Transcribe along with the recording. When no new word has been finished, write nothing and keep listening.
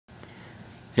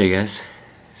Hey guys,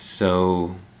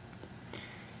 so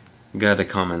got a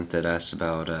comment that asked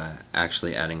about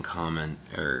actually adding comment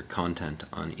or content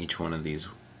on each one of these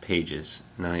pages.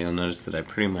 Now you'll notice that I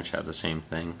pretty much have the same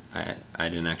thing. I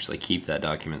didn't actually keep that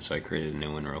document, so I created a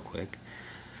new one real quick.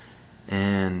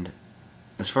 And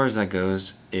as far as that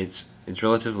goes, it's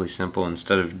relatively simple.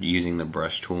 Instead of using the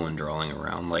brush tool and drawing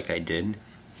around like I did,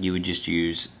 you would just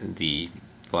use the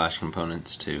Flash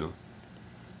components to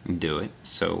do it.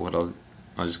 So what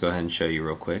I'll just go ahead and show you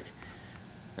real quick.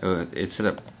 It's set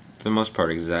up for the most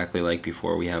part exactly like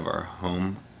before. We have our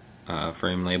home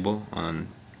frame label on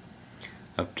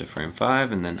up to frame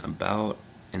 5, and then about,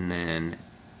 and then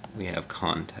we have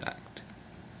contact.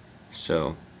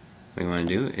 So what you want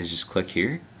to do is just click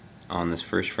here on this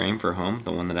first frame for home,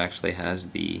 the one that actually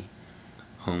has the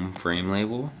home frame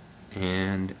label,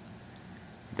 and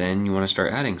then you want to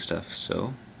start adding stuff.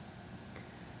 So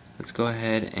let's go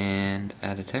ahead and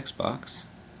add a text box,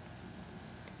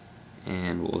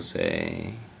 and we'll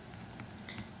say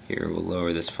here, we'll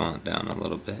lower this font down a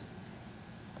little bit,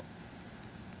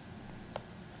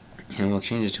 and we'll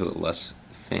change it to a less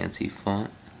fancy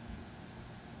font.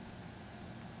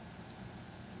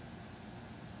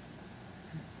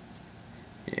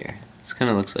 Here, this kind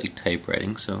of looks like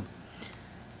typewriting, so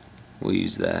we'll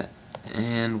use that,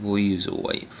 and we'll use a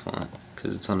white font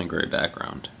because it's on a gray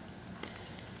background.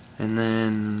 And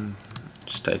then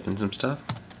just type in some stuff.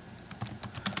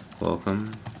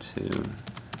 Welcome to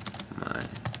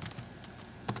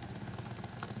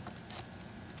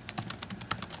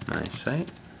my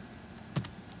site.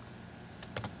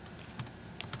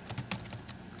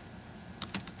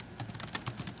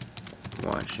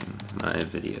 Watching my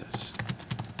videos.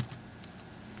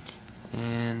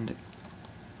 And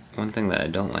one thing that I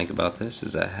don't like about this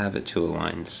is I have it to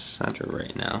align center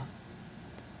right now.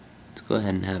 Let's go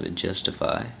ahead and have it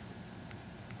justify,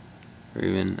 or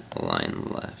even align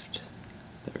left.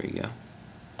 There we go.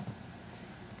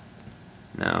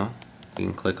 Now we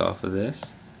can click off of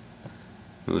this,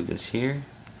 move this here,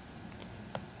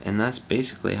 and that's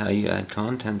basically how you add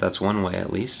content. That's one way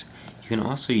at least. You can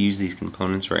also use these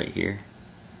components right here.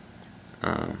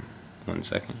 One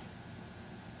second.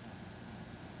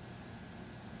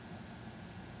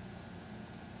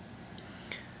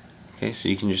 Okay, so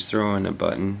you can just throw in a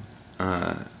button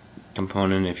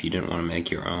component if you didn't want to make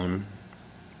your own,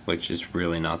 which is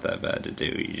really not that bad to do.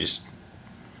 You just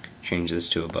change this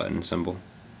to a button symbol,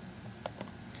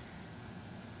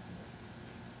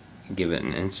 give it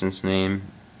an instance name,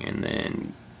 and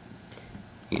then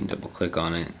you can double click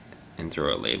on it and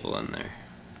throw a label in there.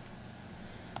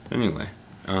 But anyway,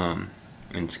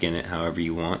 and skin it however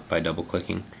you want by double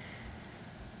clicking.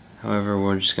 However,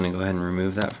 we're just going to go ahead and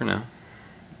remove that for now.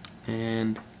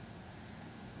 And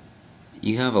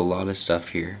you have a lot of stuff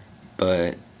here,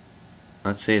 but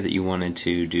let's say that you wanted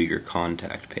to do your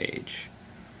contact page.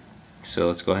 So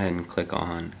let's go ahead and click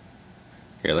on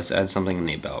here. Let's add something in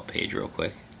the about page real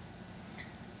quick.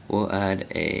 We'll add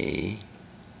a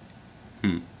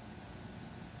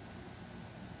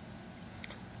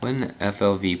an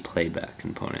FLV playback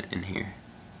component in here,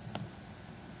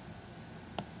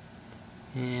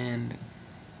 and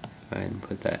go ahead and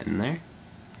put that in there.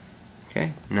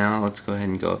 Okay, now let's go ahead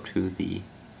and go up to the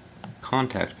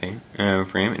contact frame,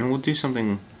 and we'll do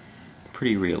something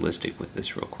pretty realistic with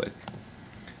this real quick.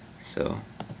 So,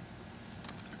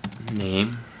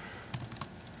 name,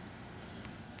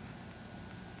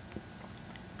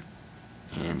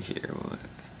 and here we'll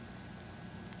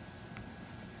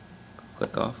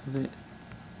click off of it,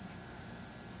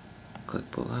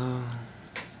 click below,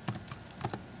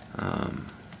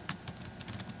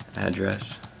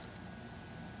 address,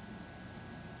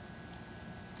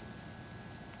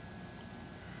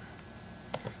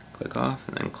 click off,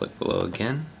 and then click below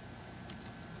again,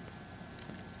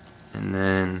 and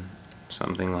then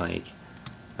something like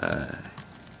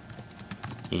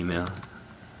email.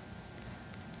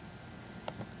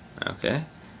 Okay,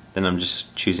 then I'm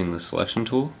just choosing the selection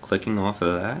tool, clicking off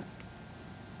of that,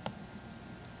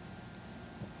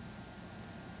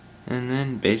 and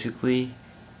then basically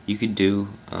you could do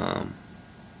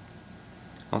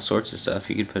all sorts of stuff.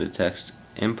 You could put a text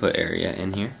input area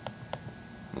in here,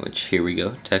 which, here we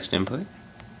go, text input.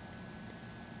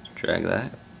 Drag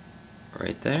that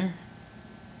right there.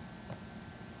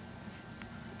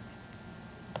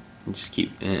 And just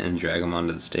keep and drag them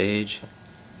onto the stage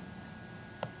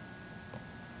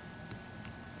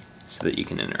so that you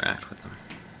can interact with them.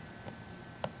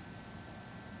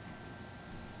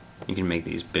 You can make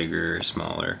these bigger or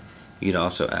smaller. You could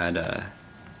also add a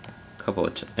couple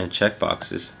of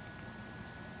checkboxes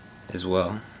as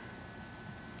well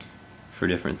for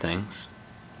different things.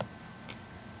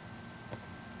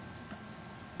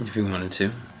 if you wanted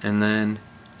to. And then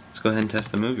let's go ahead and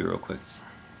test the movie real quick.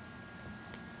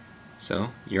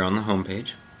 So you're on the home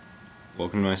page.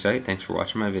 Welcome to my site. Thanks for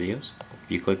watching my videos. If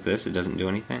you click this, it doesn't do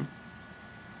anything.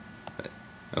 But,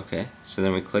 okay, so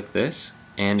then we click this,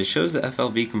 and it shows the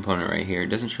FLV component right here. It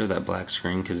doesn't show that black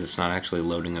screen because it's not actually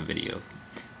loading a video.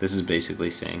 This is basically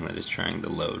saying that it's trying to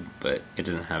load, but it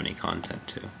doesn't have any content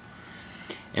to.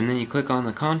 And then you click on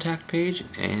the contact page,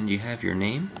 and you have your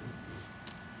name,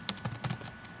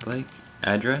 like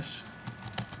address,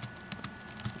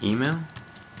 email,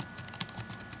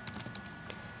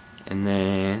 and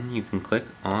then you can click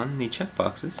on the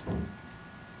checkboxes,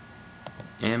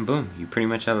 and boom, you pretty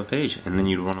much have a page. And then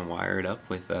you'd want to wire it up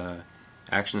with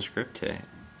ActionScript to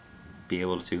be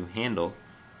able to handle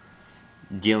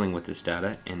dealing with this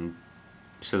data, and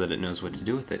so that it knows what to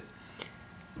do with it.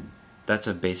 That's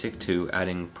a basic to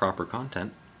adding proper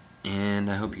content,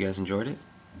 and I hope you guys enjoyed it.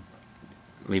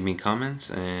 Leave me comments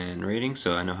and ratings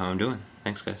so I know how I'm doing.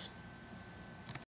 Thanks, guys.